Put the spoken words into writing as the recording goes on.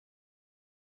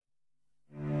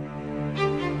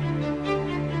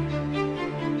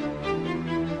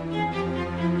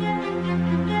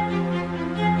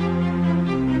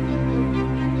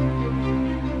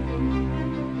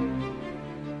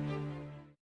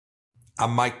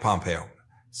I'm Mike Pompeo,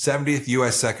 70th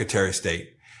U.S. Secretary of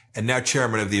State, and now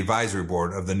chairman of the advisory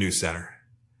board of the New Center.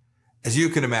 As you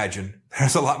can imagine,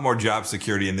 there's a lot more job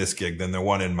security in this gig than there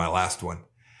was in my last one.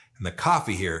 And the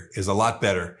coffee here is a lot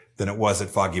better than it was at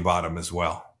Foggy Bottom as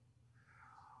well.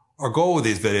 Our goal with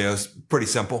these videos is pretty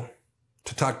simple: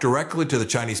 to talk directly to the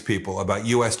Chinese people about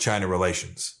U.S.-China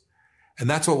relations. And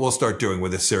that's what we'll start doing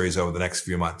with this series over the next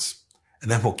few months. And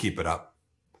then we'll keep it up.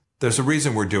 There's a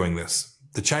reason we're doing this.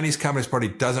 The Chinese Communist Party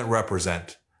doesn't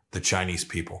represent the Chinese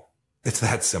people. It's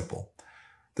that simple.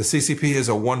 The CCP is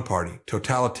a one-party,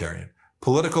 totalitarian,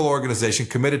 political organization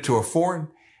committed to a foreign,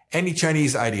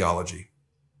 anti-Chinese ideology.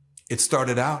 It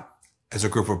started out as a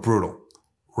group of brutal,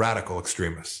 radical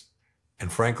extremists. And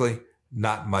frankly,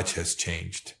 not much has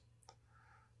changed.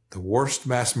 The worst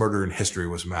mass murderer in history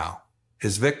was Mao.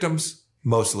 His victims,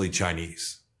 mostly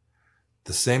Chinese.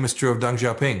 The same is true of Deng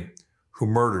Xiaoping, who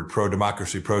murdered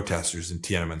pro-democracy protesters in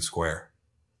Tiananmen Square.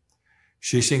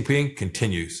 Xi Jinping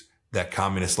continues that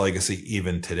communist legacy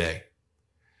even today.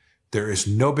 There is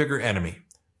no bigger enemy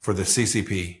for the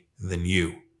CCP than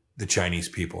you, the Chinese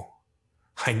people.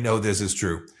 I know this is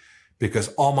true because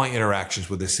all my interactions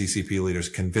with the CCP leaders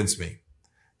convince me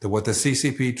that what the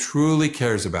CCP truly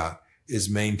cares about is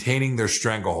maintaining their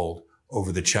stranglehold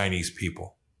over the Chinese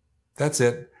people. That's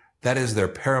it. That is their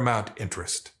paramount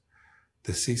interest.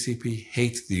 The CCP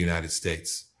hates the United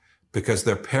States because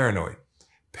they're paranoid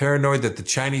that the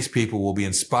Chinese people will be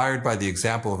inspired by the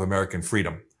example of American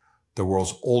freedom, the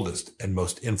world's oldest and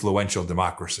most influential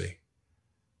democracy.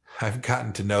 I've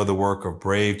gotten to know the work of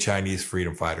brave Chinese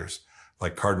freedom fighters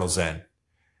like Cardinal Zen,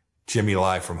 Jimmy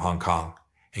Lai from Hong Kong,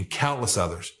 and countless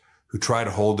others who try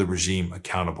to hold the regime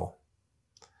accountable.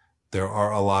 There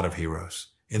are a lot of heroes,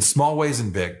 in small ways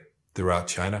and big, throughout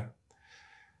China.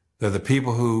 They're the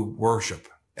people who worship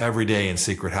every day in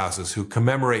secret houses, who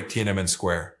commemorate Tiananmen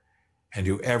Square, and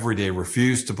who every day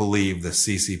refuse to believe the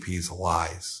CCP's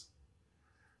lies.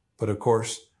 But of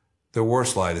course, the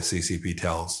worst lie the CCP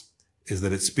tells is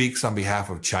that it speaks on behalf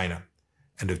of China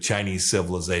and of Chinese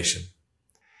civilization.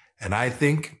 And I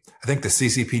think the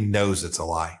CCP knows it's a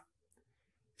lie.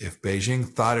 If Beijing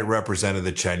thought it represented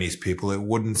the Chinese people, it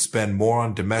wouldn't spend more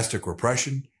on domestic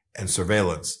repression and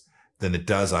surveillance than it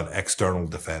does on external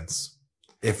defense.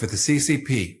 If the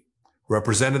CCP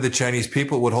represented the Chinese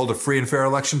people, it would hold a free and fair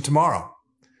election tomorrow.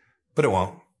 But it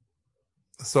won't.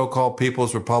 The so-called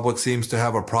People's Republic seems to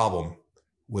have a problem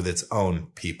with its own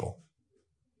people.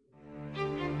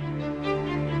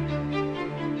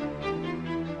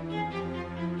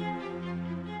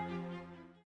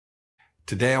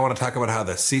 Today I want to talk about how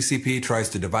the CCP tries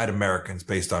to divide Americans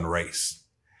based on race,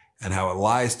 and how it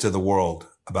lies to the world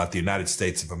about the United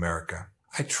States of America.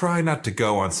 I try not to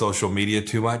go on social media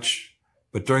too much,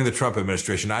 but during the Trump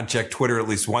administration, I'd check Twitter at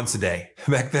least once a day.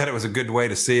 Back then, it was a good way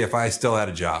to see if I still had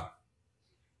a job.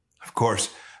 Of course,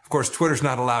 Twitter's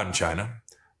not allowed in China,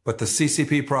 but the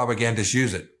CCP propagandists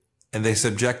use it, and they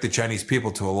subject the Chinese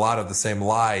people to a lot of the same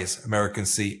lies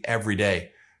Americans see every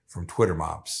day from Twitter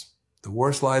mobs. The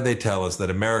worst lie they tell is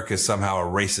that America is somehow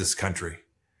a racist country.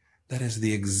 That is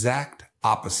the exact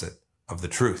opposite of the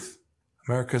truth.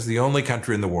 America is the only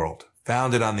country in the world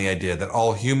founded on the idea that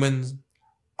all humans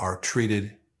are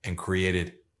treated and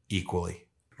created equally.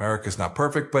 America is not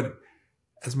perfect, but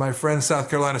as my friend South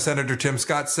Carolina Senator Tim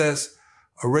Scott says,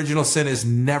 original sin is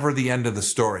never the end of the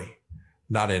story.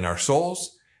 Not in our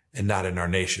souls and not in our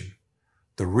nation.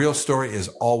 The real story is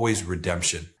always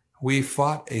redemption. We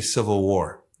fought a civil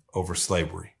war over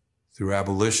slavery. Through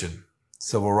abolition,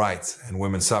 civil rights, and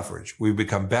women's suffrage, we've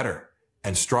become better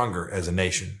and stronger as a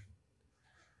nation.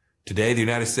 Today, the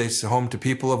United States is home to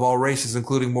people of all races,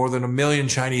 including more than 1 million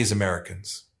Chinese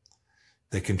Americans.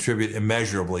 They contribute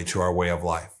immeasurably to our way of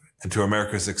life and to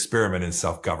America's experiment in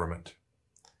self-government.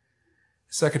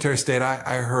 Secretary of State,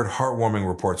 I heard heartwarming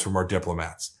reports from our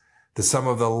diplomats that some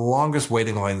of the longest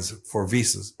waiting lines for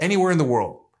visas anywhere in the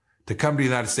world to come to the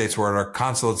United States were at our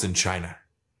consulates in China.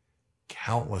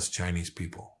 Countless Chinese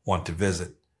people want to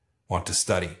visit, want to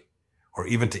study, or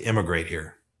even to immigrate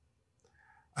here.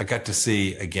 I got to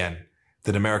see again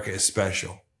that America is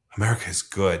special, America is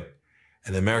good,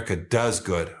 and America does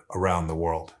good around the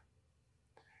world.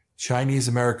 Chinese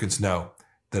Americans know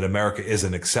that America is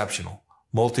an exceptional,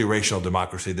 multiracial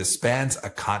democracy that spans a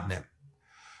continent.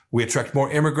 We attract more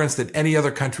immigrants than any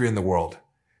other country in the world,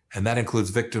 and that includes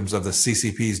victims of the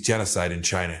CCP's genocide in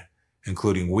China,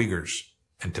 including Uyghurs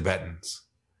and Tibetans.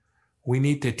 We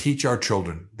need to teach our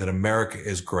children that America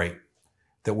is great,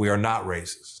 that we are not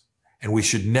racist, and we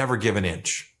should never give an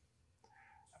inch.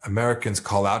 Americans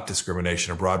call out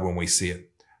discrimination abroad when we see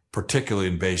it, particularly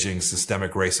in Beijing's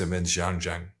systemic racism in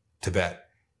Xinjiang, Tibet,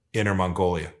 Inner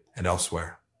Mongolia, and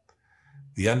elsewhere.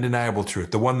 The undeniable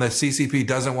truth, the one the CCP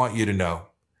doesn't want you to know,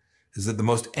 is that the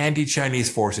most anti-Chinese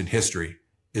force in history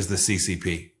is the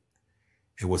CCP.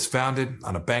 It was founded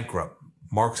on a bankrupt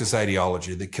Marxist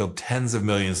ideology that killed tens of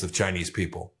millions of Chinese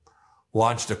people,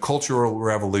 launched a cultural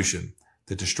revolution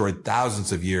that destroyed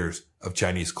thousands of years of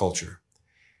Chinese culture,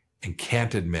 and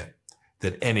can't admit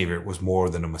that any of it was more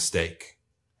than a mistake.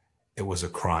 It was a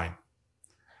crime.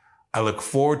 I look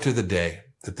forward to the day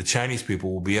that the Chinese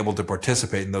people will be able to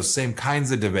participate in those same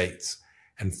kinds of debates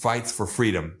and fights for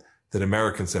freedom that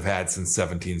Americans have had since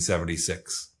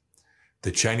 1776.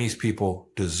 The Chinese people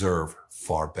deserve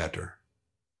far better.